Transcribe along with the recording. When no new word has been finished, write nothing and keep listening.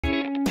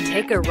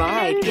Take a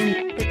ride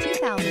in the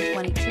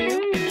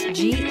 2022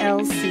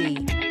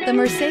 GLC. The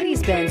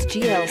Mercedes-Benz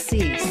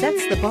GLC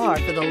sets the bar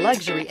for the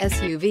luxury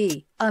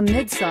SUV, a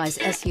midsize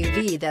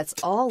SUV that's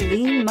all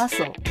lean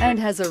muscle and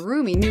has a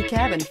roomy new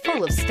cabin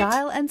full of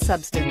style and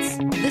substance.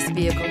 This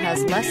vehicle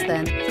has less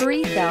than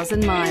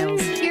 3,000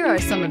 miles. Here are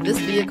some of this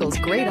vehicle's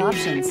great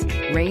options: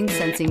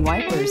 rain-sensing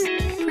wipers,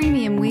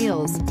 premium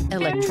wheels,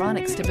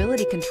 electronic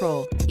stability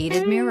control,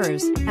 heated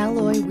mirrors,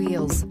 alloy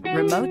wheels,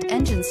 remote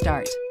engine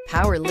start,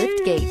 power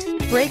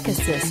liftgate, brake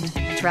assist,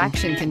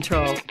 traction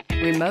control,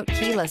 remote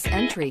keyless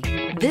entry.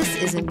 This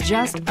isn't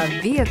just a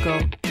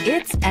vehicle,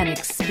 it's an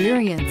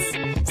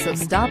experience. So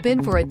stop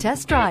in for a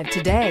test drive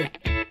today.